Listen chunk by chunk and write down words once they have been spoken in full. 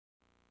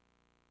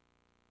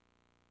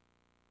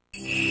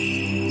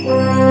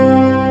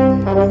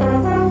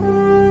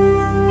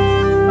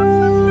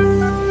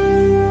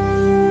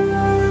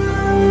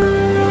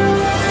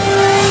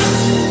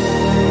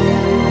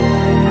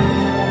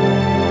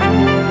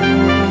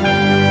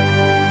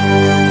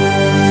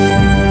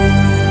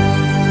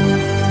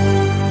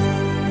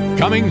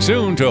Coming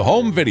soon to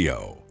home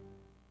video.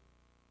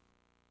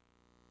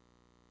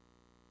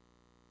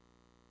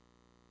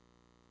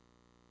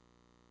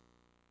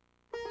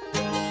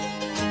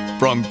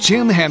 From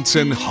Jim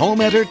Henson Home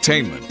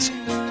Entertainment,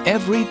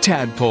 every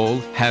tadpole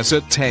has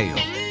a tale.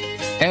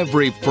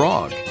 Every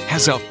frog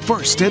has a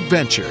first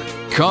adventure.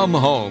 Come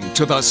home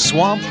to the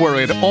swamp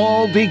where it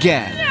all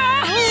began.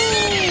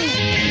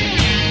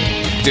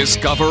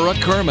 Discover a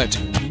Kermit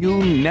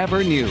you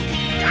never knew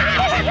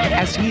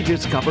as he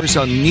discovers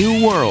a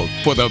new world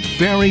for the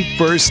very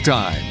first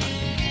time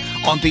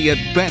on the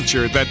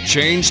adventure that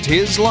changed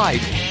his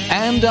life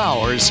and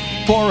ours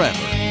forever.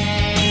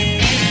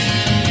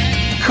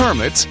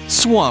 Kermit's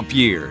Swamp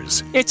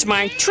Years. It's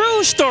my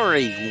true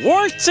story,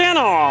 warts and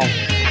all.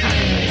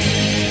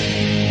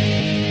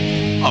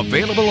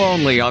 Available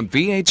only on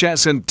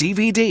VHS and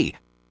DVD.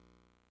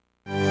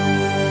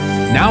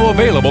 Now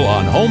available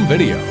on home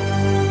video.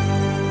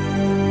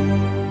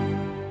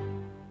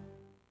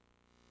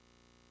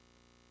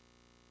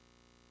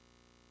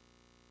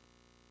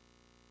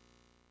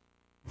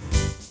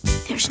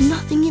 There's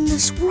nothing in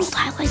this world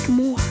I like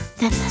more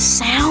than the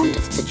sound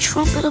of the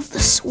trumpet of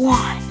the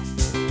Swan.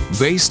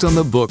 Based on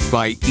the book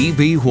by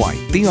E.B.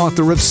 White, the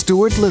author of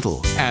Stuart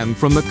Little, and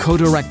from the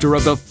co-director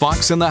of The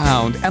Fox and the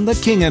Hound and The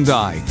King and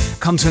I,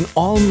 comes an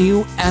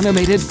all-new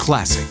animated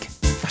classic.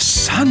 A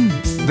son?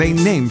 They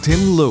named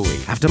him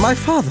Louis. After my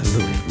father,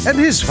 Louis, and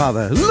his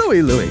father,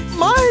 Louis.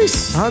 My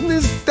son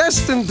is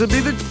destined to be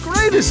the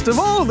greatest of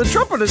all the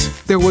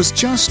trumpeters. There was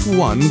just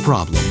one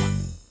problem.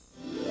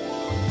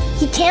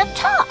 He can't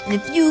talk.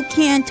 If you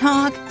can't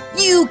talk,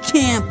 you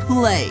can't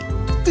play.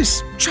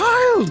 This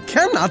child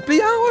cannot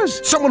be ours.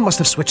 Someone must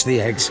have switched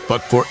the eggs.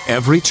 But for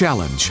every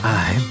challenge,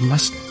 I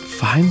must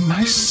find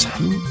my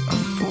son a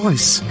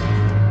voice.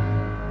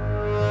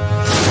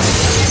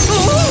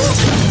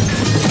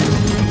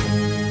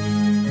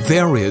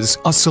 there is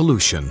a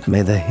solution.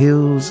 May the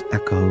hills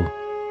echo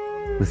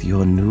with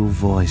your new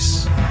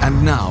voice.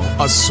 And now,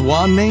 a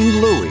swan named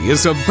Louis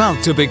is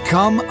about to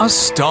become a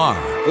star.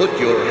 Put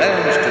your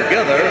hands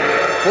together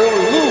for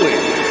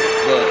Louis,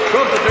 the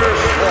trumpeter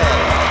swan.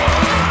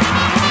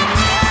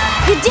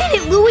 You did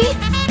it, Louis!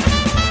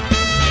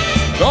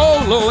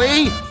 Go,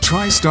 Louis!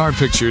 Tristar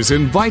Pictures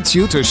invites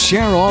you to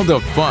share all the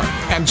fun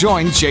and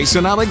join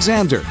Jason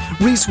Alexander,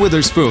 Reese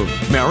Witherspoon,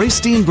 Mary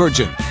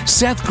Steenburgen,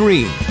 Seth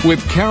Green,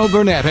 with Carol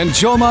Burnett and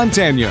Joe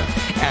Mantegna,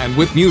 and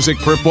with music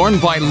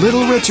performed by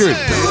Little Richard.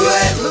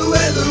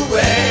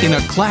 In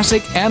a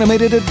classic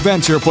animated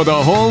adventure for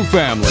the whole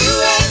family.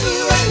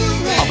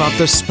 About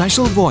the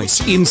special voice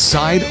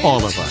inside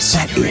all of us.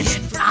 That is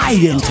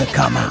dying to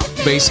come out.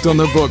 Based on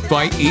the book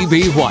by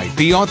E.B. White,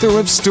 the author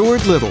of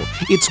Stuart Little,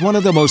 it's one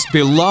of the most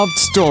beloved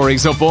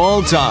stories of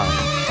all time.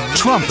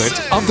 Trumpet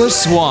of the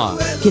Swan.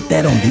 Get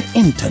that on the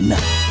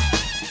internet.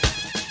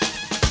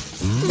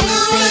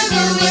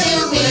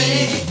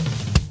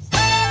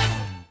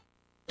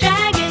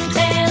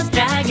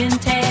 Dragon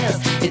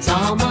Tales, it's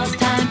almost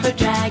time for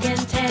Dragon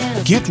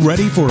Tales. Get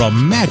ready for a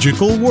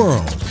magical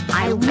world.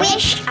 I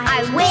wish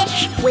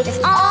with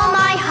all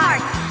my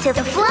heart to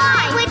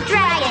fly with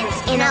dragons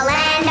in a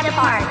land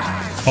apart.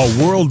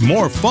 A world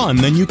more fun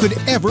than you could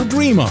ever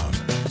dream of.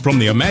 From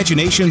the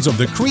imaginations of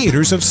the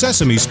creators of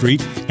Sesame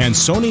Street and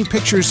Sony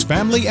Pictures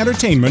Family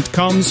Entertainment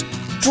comes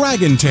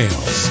Dragon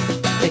Tales.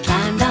 They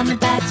climbed on the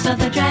backs of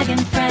the dragon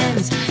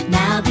friends.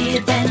 Now the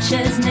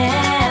adventures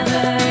never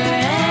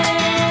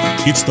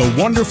end. It's the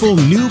wonderful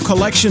new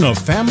collection of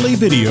family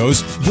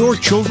videos your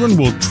children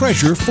will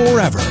treasure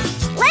forever.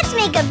 Let's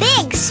make a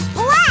big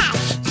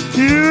splash!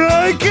 Here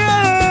I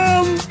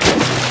come!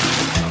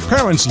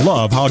 Parents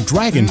love how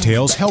Dragon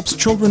Tales helps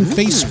children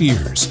face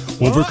fears,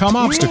 overcome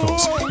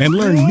obstacles, and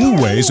learn new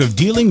ways of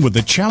dealing with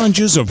the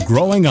challenges of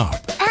growing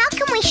up. How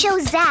can we show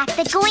Zach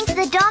that going to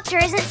the doctor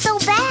isn't so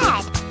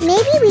bad?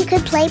 Maybe we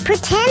could play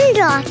pretend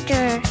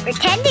doctor.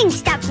 Pretending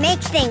stuff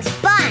makes things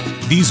fun.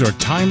 These are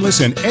timeless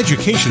and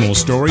educational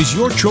stories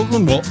your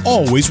children will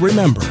always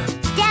remember.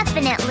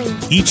 Definitely.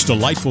 Each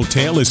delightful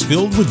tale is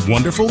filled with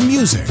wonderful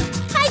music.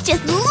 I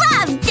just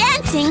love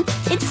dancing.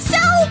 It's so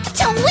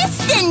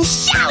twist and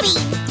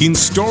shouty. In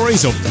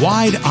stories of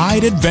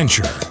wide-eyed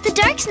adventure. The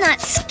dark's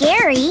not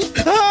scary.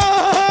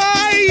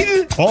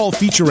 All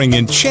featuring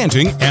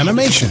enchanting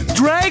animation.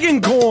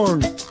 Dragon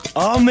corn!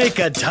 I'll make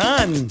a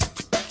ton.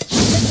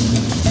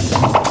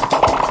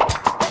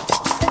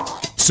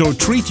 So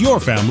treat your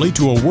family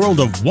to a world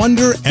of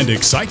wonder and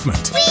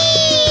excitement.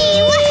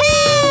 Whee!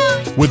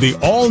 Woohoo! With the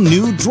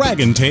all-new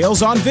Dragon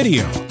Tales on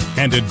video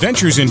and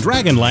Adventures in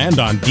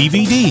Dragonland on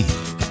DVD.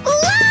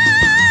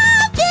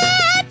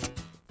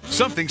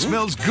 Something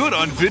smells good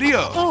on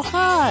video. Oh,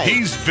 hi.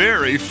 He's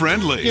very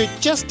friendly. You're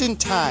just in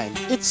time.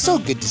 It's so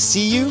good to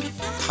see you.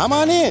 Come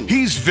on in.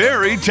 He's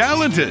very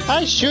talented.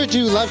 I sure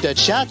do love to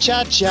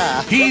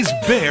cha-cha-cha. He's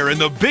Bear in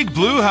the Big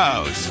Blue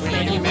House.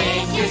 When you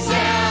make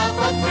yourself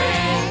a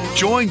friend.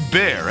 Join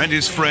Bear and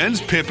his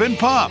friends Pip and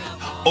Pop,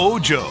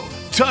 Ojo,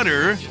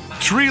 Tutter,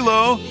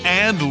 Trilo,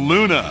 and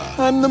Luna.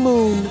 On the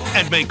moon.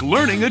 And make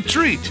learning a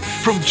treat.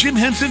 From Jim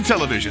Henson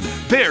Television,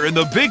 Bear in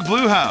the Big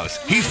Blue House.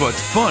 He's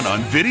what's fun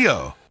on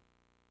video.